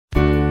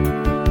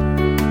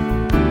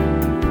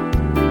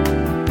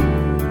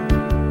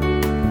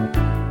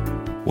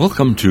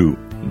Welcome to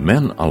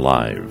Men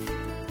Alive,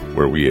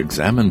 where we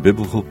examine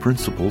biblical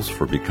principles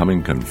for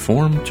becoming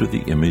conformed to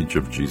the image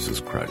of Jesus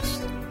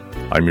Christ.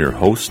 I'm your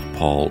host,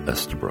 Paul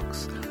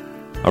Estabrooks.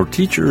 Our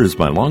teacher is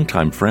my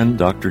longtime friend,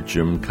 Dr.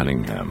 Jim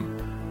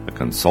Cunningham, a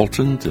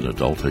consultant in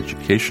adult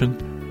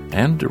education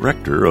and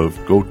director of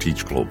Go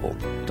Teach Global.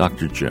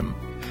 Dr. Jim.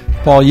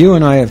 Paul, you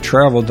and I have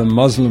traveled to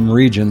Muslim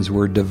regions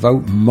where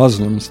devout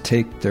Muslims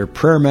take their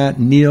prayer mat,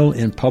 kneel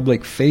in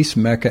public, face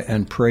Mecca,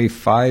 and pray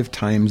 5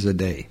 times a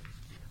day.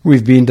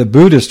 We've been to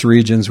Buddhist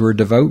regions where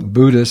devout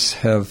Buddhists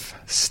have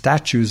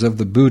statues of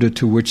the Buddha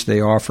to which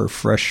they offer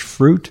fresh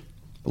fruit,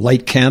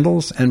 light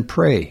candles, and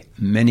pray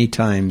many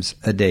times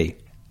a day.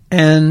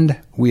 And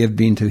we have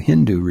been to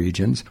Hindu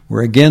regions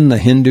where again the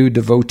Hindu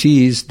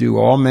devotees do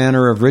all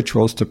manner of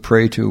rituals to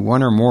pray to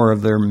one or more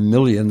of their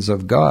millions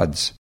of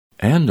gods.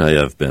 And I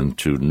have been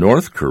to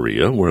North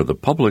Korea, where the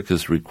public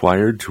is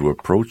required to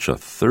approach a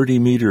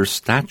 30-meter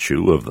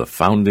statue of the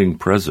founding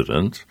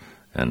president,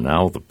 and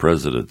now the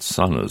president's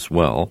son as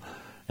well,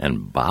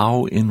 and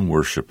bow in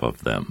worship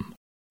of them.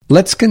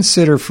 Let's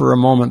consider for a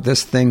moment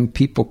this thing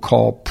people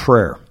call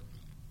prayer.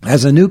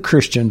 As a new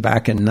Christian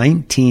back in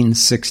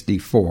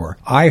 1964,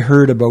 I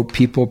heard about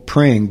people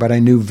praying, but I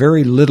knew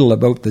very little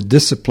about the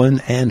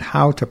discipline and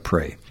how to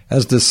pray.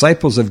 As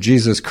disciples of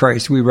Jesus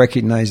Christ, we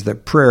recognize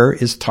that prayer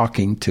is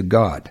talking to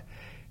God.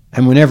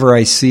 And whenever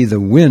I see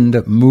the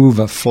wind move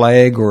a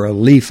flag or a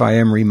leaf, I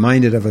am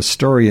reminded of a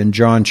story in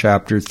John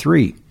chapter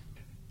 3.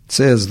 It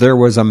says, "There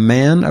was a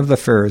man of the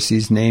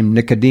Pharisees named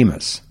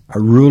Nicodemus, a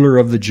ruler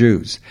of the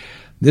Jews.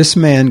 This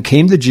man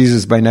came to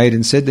Jesus by night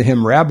and said to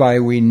him, 'Rabbi,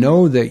 we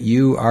know that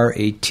you are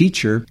a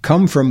teacher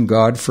come from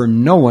God, for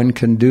no one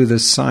can do the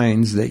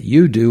signs that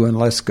you do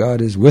unless God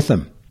is with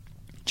him.'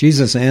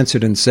 Jesus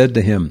answered and said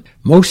to him,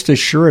 'Most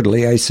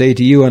assuredly I say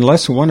to you,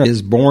 unless one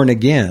is born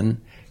again,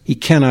 he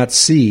cannot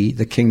see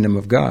the kingdom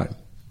of God.'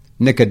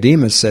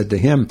 Nicodemus said to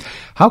him,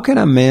 'How can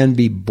a man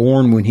be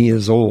born when he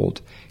is old?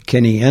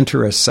 Can he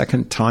enter a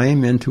second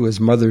time into his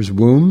mother's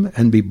womb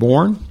and be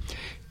born?'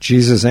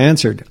 Jesus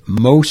answered,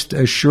 'Most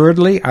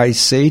assuredly I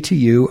say to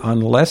you,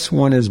 unless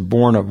one is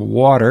born of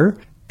water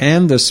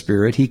and the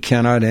Spirit, he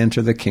cannot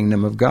enter the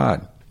kingdom of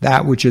God.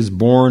 That which is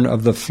born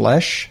of the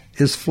flesh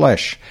is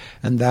flesh,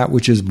 and that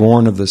which is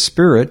born of the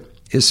Spirit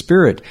is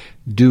spirit.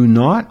 Do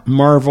not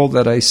marvel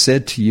that I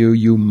said to you,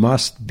 you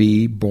must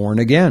be born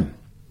again.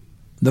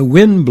 The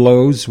wind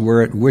blows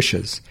where it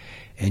wishes,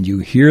 and you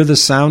hear the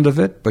sound of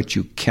it, but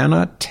you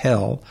cannot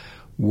tell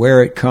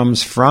where it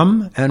comes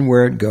from and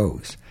where it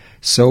goes.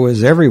 So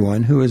is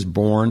everyone who is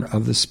born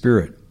of the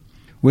Spirit.'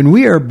 When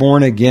we are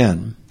born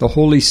again, the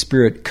Holy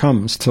Spirit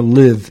comes to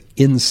live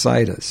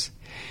inside us.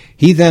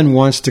 He then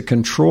wants to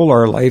control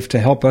our life to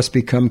help us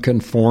become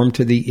conformed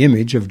to the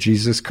image of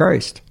Jesus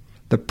Christ.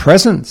 The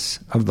presence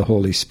of the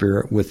Holy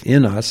Spirit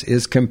within us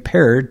is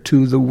compared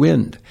to the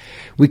wind.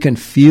 We can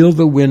feel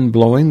the wind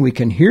blowing, we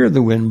can hear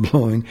the wind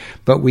blowing,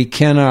 but we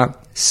cannot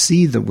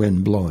see the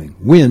wind blowing.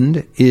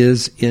 Wind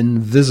is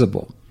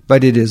invisible,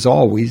 but it is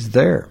always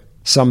there,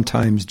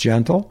 sometimes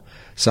gentle,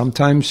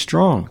 sometimes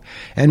strong.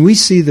 And we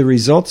see the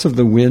results of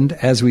the wind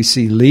as we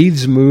see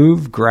leaves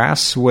move,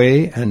 grass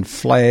sway, and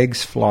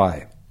flags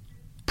fly.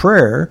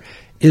 Prayer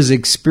is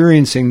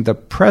experiencing the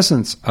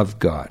presence of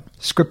God.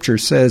 Scripture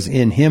says,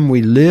 "In him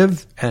we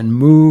live and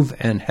move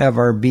and have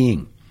our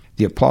being."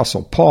 The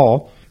Apostle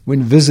Paul,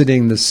 when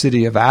visiting the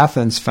city of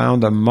Athens,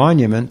 found a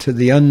monument to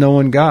the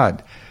unknown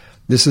God.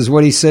 This is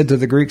what he said to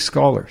the Greek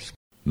scholars.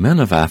 "Men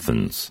of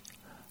Athens,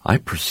 I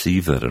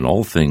perceive that in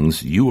all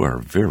things you are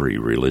very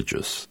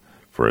religious.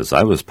 For as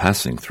I was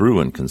passing through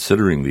and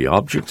considering the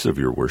objects of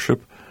your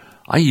worship,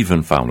 I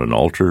even found an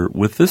altar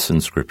with this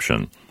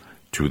inscription,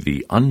 'To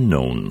the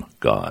unknown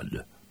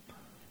God.'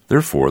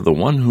 Therefore, the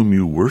one whom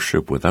you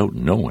worship without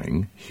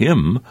knowing,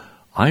 him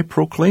I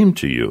proclaim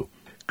to you,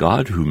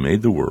 God who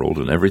made the world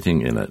and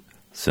everything in it,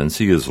 since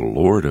he is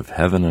Lord of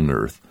heaven and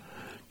earth,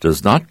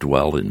 does not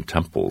dwell in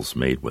temples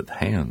made with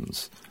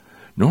hands,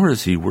 nor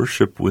is he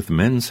worshipped with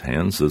men's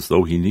hands as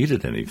though he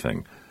needed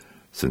anything,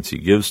 since he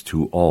gives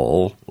to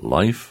all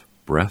life,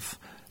 breath,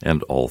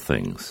 and all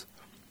things.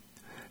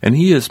 And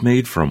he has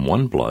made from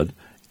one blood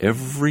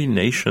every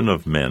nation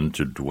of men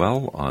to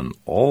dwell on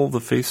all the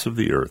face of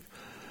the earth,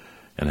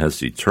 and has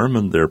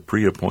determined their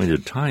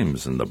pre-appointed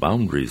times and the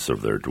boundaries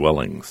of their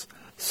dwellings,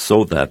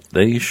 so that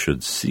they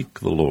should seek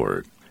the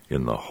Lord,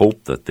 in the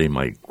hope that they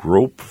might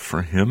grope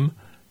for him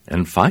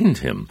and find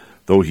him,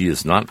 though he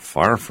is not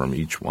far from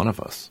each one of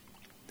us.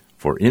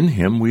 For in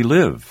him we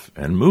live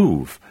and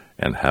move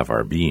and have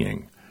our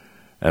being,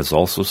 as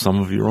also some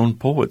of your own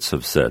poets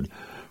have said,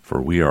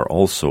 for we are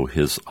also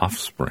his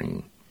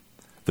offspring.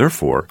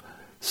 Therefore,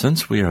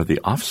 since we are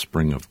the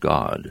offspring of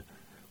God,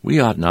 we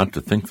ought not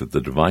to think that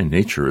the divine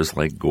nature is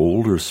like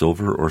gold or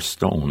silver or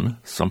stone,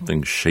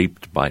 something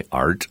shaped by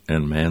art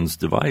and man's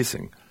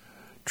devising.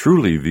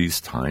 Truly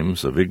these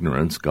times of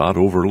ignorance God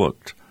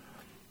overlooked,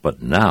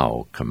 but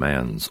now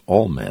commands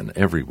all men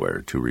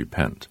everywhere to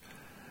repent,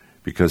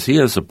 because he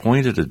has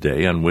appointed a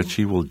day on which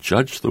he will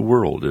judge the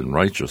world in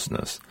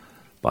righteousness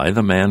by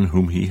the man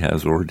whom he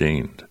has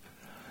ordained.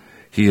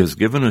 He has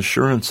given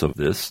assurance of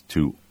this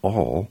to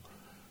all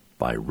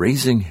by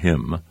raising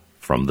him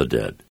from the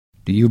dead.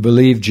 Do you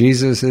believe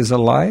Jesus is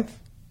alive?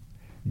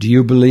 Do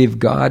you believe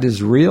God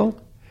is real?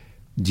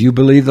 Do you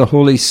believe the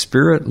Holy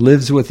Spirit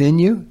lives within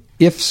you?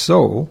 If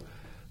so,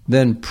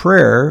 then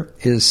prayer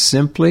is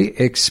simply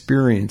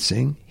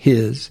experiencing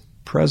His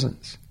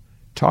presence,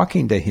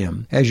 talking to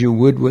Him as you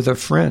would with a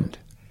friend,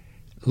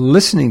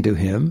 listening to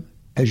Him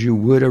as you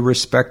would a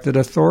respected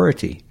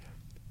authority,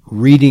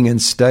 reading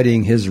and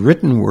studying His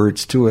written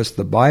words to us,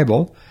 the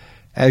Bible,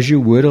 as you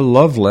would a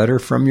love letter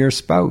from your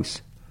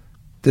spouse.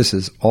 This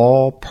is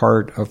all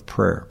part of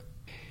prayer.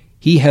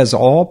 He has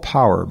all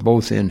power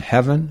both in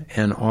heaven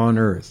and on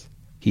earth.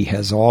 He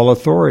has all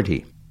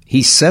authority.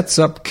 He sets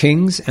up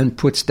kings and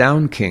puts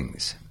down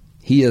kings.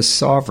 He is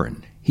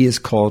sovereign. He is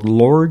called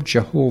Lord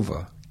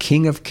Jehovah,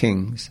 King of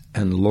kings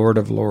and Lord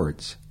of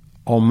lords,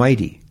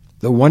 Almighty,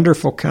 the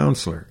Wonderful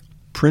Counselor,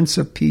 Prince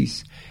of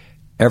Peace,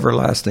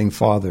 Everlasting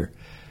Father.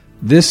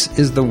 This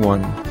is the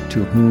one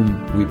to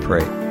whom we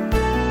pray.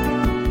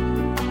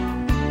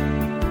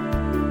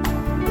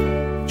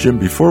 Jim,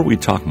 before we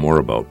talk more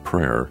about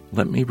prayer,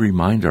 let me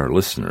remind our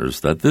listeners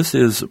that this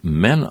is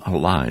Men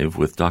Alive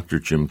with Dr.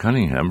 Jim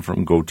Cunningham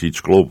from Go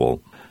Teach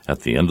Global.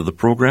 At the end of the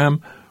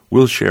program,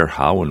 we'll share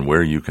how and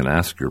where you can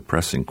ask your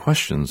pressing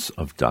questions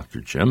of Dr.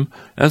 Jim,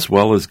 as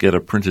well as get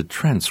a printed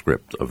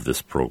transcript of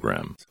this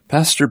program.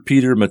 Pastor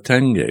Peter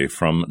Matenge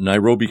from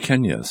Nairobi,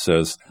 Kenya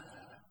says,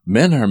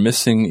 men are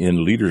missing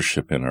in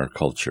leadership in our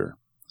culture.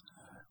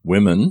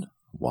 Women,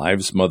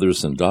 wives,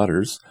 mothers, and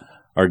daughters,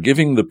 are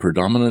giving the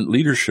predominant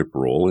leadership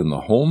role in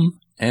the home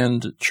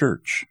and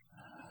church.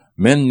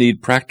 Men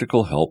need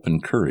practical help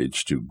and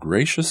courage to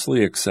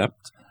graciously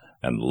accept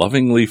and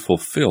lovingly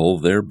fulfill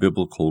their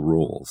biblical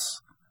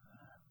roles.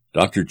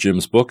 Dr.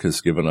 Jim's book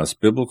has given us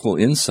biblical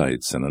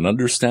insights and an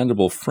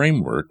understandable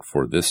framework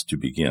for this to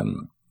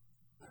begin.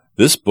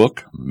 This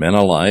book, Men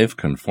Alive,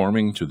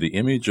 Conforming to the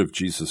Image of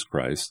Jesus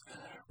Christ,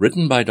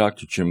 written by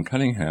Dr. Jim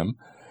Cunningham,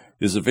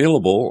 is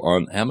available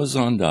on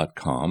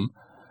Amazon.com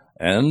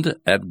and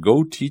at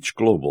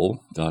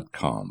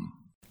GoTeachGlobal.com.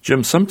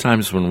 Jim,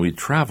 sometimes when we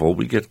travel,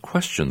 we get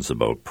questions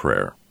about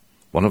prayer.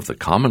 One of the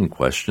common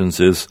questions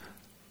is,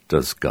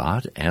 does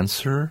God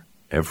answer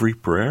every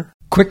prayer?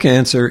 Quick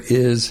answer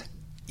is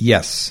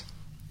yes.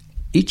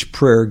 Each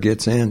prayer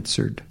gets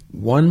answered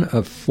one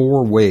of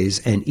 4 ways,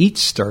 and each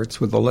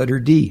starts with the letter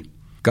D.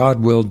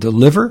 God will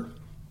deliver,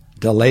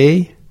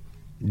 delay,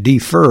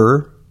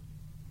 defer,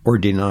 or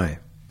deny.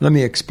 Let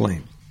me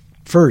explain.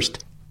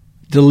 First,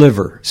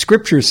 deliver.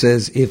 Scripture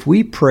says if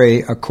we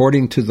pray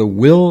according to the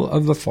will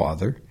of the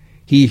Father,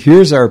 He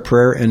hears our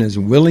prayer and is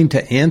willing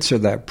to answer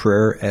that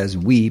prayer as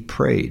we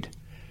prayed.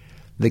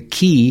 The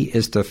key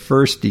is to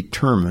first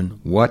determine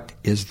what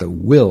is the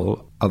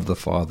will of the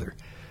Father.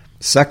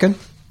 Second,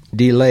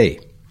 delay.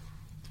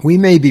 We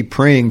may be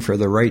praying for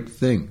the right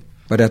thing,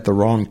 but at the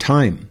wrong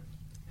time.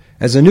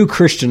 As a new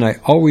Christian, I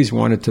always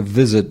wanted to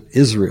visit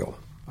Israel.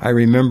 I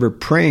remember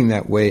praying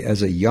that way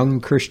as a young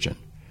Christian.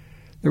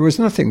 There was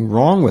nothing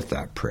wrong with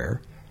that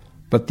prayer,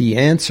 but the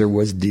answer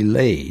was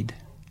delayed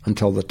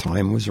until the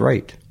time was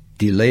right.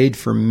 Delayed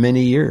for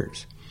many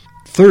years.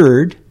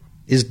 Third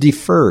is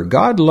defer.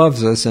 God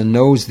loves us and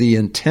knows the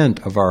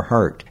intent of our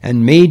heart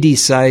and may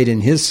decide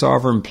in His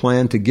sovereign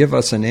plan to give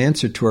us an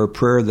answer to our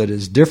prayer that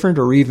is different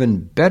or even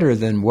better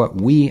than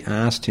what we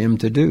asked Him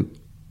to do.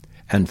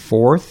 And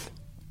fourth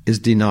is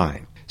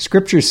deny.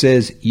 Scripture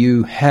says,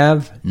 you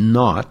have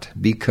not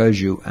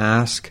because you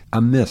ask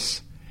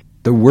amiss.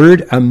 The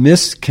word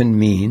amiss can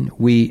mean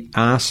we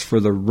asked for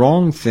the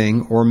wrong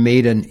thing or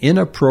made an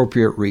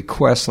inappropriate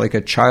request like a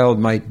child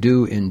might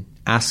do in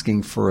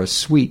asking for a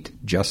sweet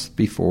just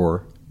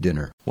before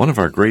dinner. One of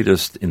our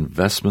greatest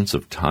investments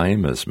of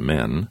time as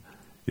men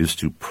is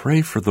to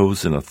pray for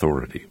those in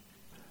authority.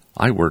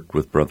 I worked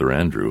with Brother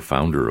Andrew,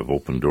 founder of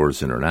Open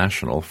Doors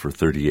International, for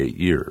 38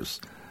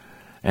 years.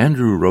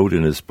 Andrew wrote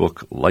in his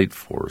book, Light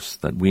Force,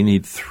 that we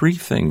need 3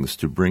 things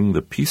to bring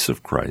the peace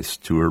of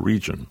Christ to a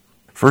region.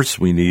 First,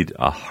 we need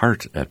a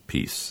heart at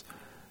peace.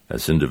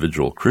 As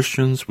individual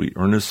Christians, we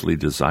earnestly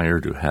desire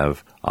to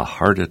have a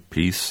heart at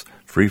peace,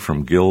 free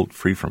from guilt,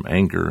 free from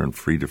anger, and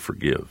free to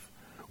forgive.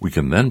 We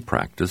can then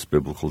practice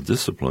biblical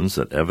disciplines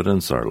that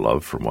evidence our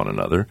love for one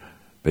another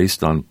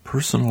based on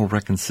personal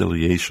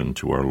reconciliation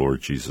to our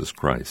Lord Jesus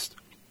Christ.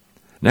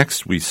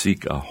 Next, we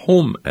seek a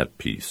home at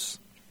peace.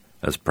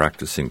 As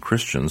practicing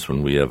Christians,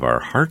 when we have our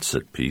hearts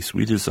at peace,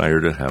 we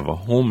desire to have a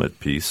home at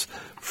peace,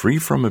 free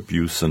from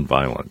abuse and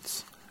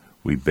violence.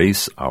 We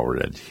base our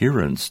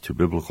adherence to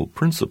biblical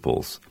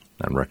principles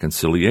and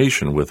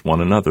reconciliation with one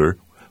another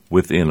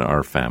within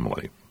our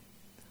family.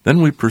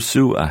 Then we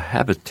pursue a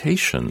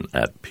habitation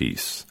at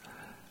peace.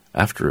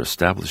 After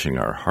establishing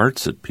our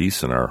hearts at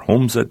peace and our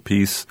homes at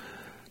peace,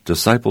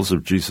 disciples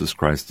of Jesus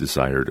Christ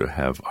desire to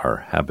have our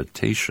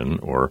habitation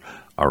or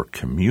our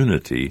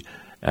community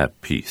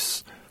at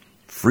peace,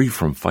 free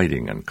from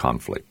fighting and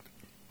conflict.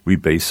 We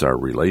base our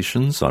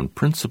relations on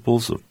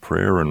principles of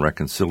prayer and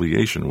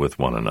reconciliation with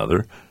one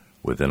another,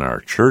 within our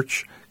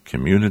church,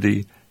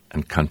 community,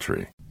 and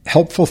country.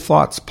 Helpful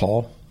thoughts,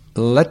 Paul.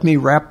 Let me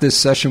wrap this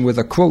session with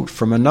a quote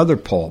from another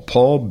Paul,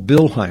 Paul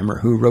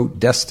Billheimer, who wrote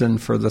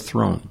Destined for the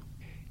Throne.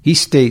 He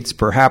states,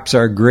 "Perhaps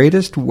our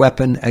greatest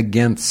weapon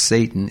against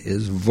Satan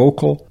is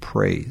vocal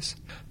praise,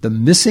 the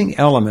missing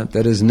element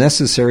that is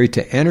necessary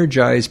to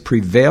energize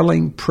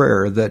prevailing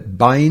prayer that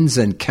binds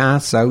and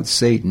casts out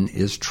Satan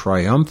is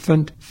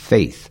triumphant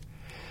faith.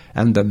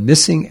 And the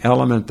missing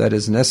element that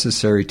is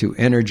necessary to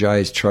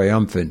energize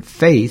triumphant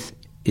faith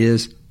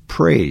is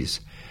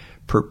praise,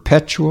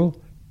 perpetual,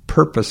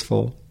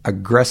 purposeful,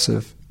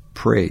 aggressive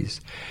praise.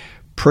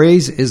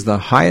 Praise is the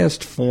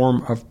highest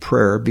form of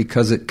prayer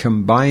because it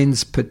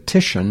combines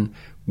petition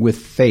with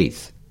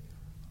faith.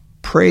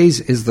 Praise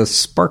is the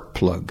spark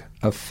plug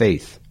of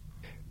faith.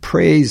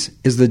 Praise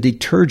is the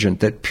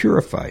detergent that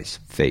purifies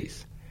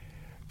faith.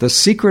 The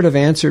secret of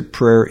answered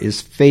prayer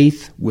is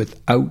faith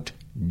without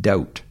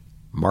doubt.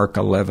 Mark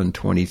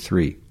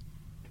 11:23.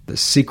 The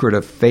secret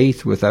of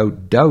faith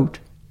without doubt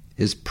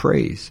is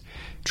praise.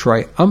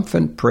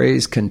 Triumphant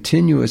praise,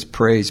 continuous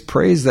praise,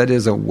 praise that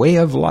is a way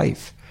of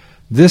life.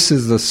 This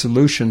is the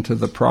solution to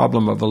the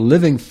problem of a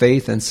living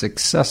faith and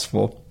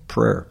successful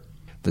prayer.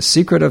 The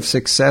secret of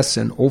success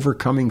in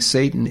overcoming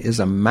Satan is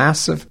a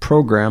massive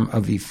program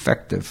of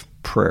effective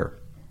prayer.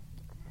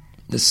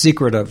 The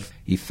secret of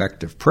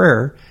effective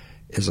prayer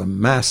is a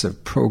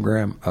massive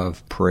program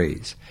of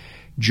praise.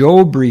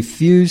 Job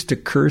refused to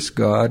curse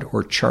God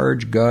or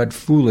charge God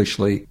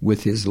foolishly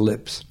with his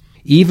lips,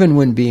 even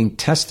when being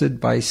tested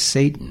by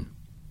Satan.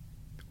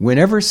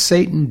 Whenever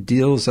Satan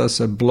deals us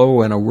a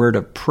blow and a word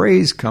of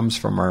praise comes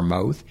from our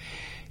mouth,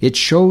 it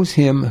shows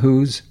him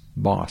who's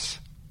boss,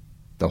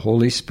 the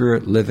Holy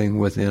Spirit living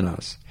within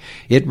us.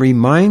 It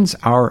reminds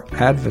our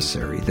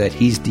adversary that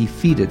he's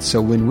defeated,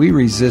 so when we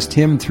resist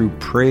him through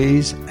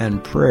praise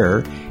and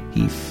prayer,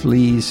 he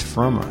flees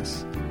from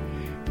us.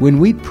 When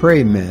we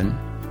pray, men,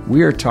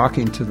 we are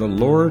talking to the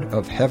Lord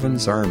of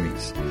heaven's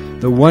armies,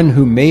 the one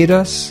who made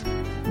us,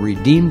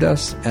 redeemed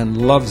us, and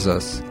loves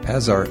us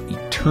as our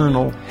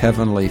eternal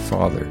heavenly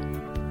Father.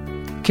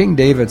 King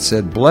David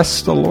said,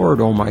 "Bless the Lord,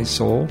 O my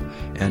soul,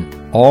 and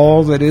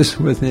all that is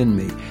within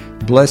me.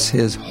 Bless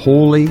his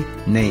holy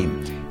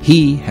name.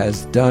 He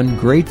has done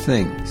great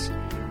things.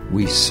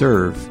 We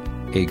serve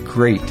a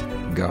great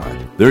God."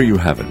 There you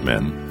have it,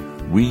 men.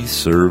 We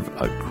serve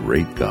a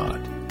great God.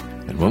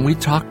 And when we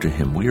talk to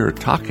him, we are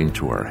talking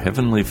to our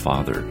Heavenly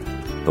Father,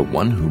 the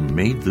one who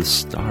made the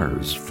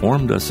stars,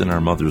 formed us in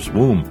our mother's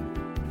womb,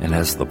 and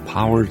has the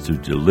power to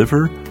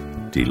deliver,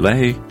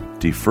 delay,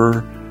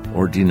 defer,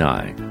 or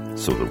deny,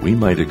 so that we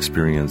might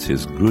experience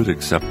his good,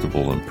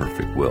 acceptable, and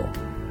perfect will.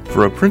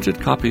 For a printed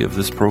copy of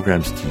this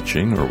program's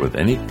teaching, or with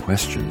any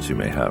questions you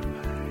may have,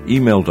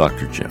 email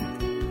Dr. Jim.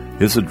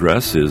 His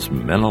address is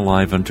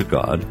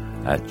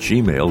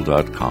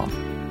menaliveuntogod@gmail.com.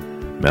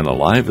 Men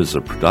Alive is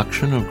a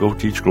production of Go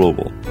Teach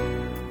Global.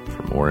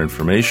 For more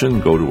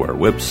information, go to our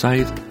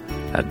website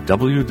at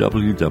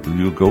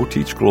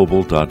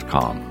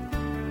www.goteachglobal.com.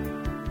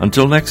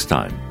 Until next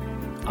time,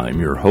 I'm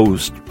your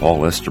host,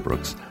 Paul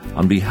Estabrooks,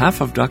 on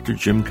behalf of Dr.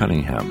 Jim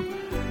Cunningham,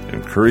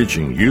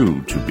 encouraging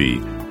you to be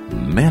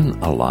men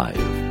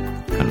alive,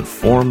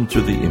 conformed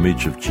to the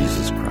image of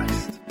Jesus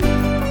Christ.